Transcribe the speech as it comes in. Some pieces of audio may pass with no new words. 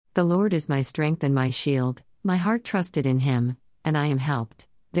The Lord is my strength and my shield, my heart trusted in him, and I am helped.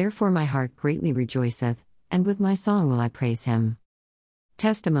 Therefore my heart greatly rejoiceth, and with my song will I praise him.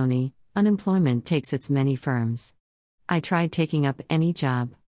 Testimony: unemployment takes its many forms. I tried taking up any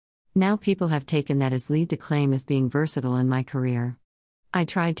job. Now people have taken that as lead to claim as being versatile in my career. I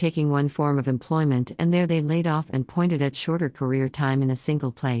tried taking one form of employment and there they laid off and pointed at shorter career time in a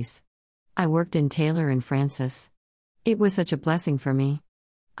single place. I worked in Taylor and Francis. It was such a blessing for me.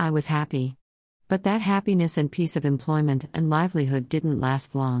 I was happy. But that happiness and peace of employment and livelihood didn't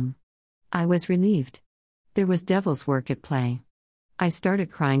last long. I was relieved. There was devil's work at play. I started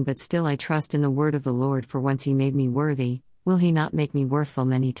crying, but still I trust in the word of the Lord, for once he made me worthy, will he not make me worthful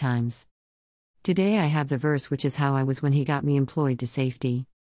many times? Today I have the verse which is how I was when he got me employed to safety.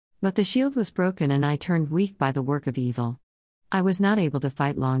 But the shield was broken and I turned weak by the work of evil. I was not able to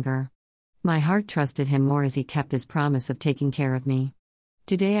fight longer. My heart trusted him more as he kept his promise of taking care of me.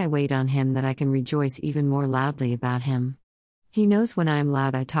 Today I wait on him that I can rejoice even more loudly about him. He knows when I am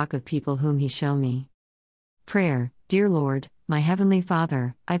loud I talk of people whom he show me. Prayer: Dear Lord, my heavenly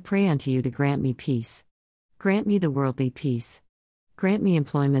Father, I pray unto you to grant me peace. Grant me the worldly peace. Grant me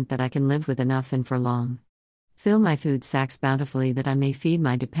employment that I can live with enough and for long. Fill my food sacks bountifully that I may feed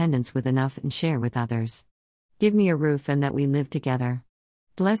my dependents with enough and share with others. Give me a roof and that we live together.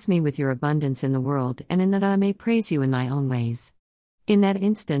 Bless me with your abundance in the world and in that I may praise you in my own ways. In that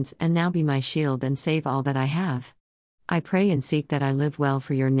instance, and now be my shield and save all that I have. I pray and seek that I live well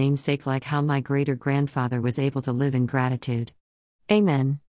for your name's sake, like how my greater grandfather was able to live in gratitude. Amen.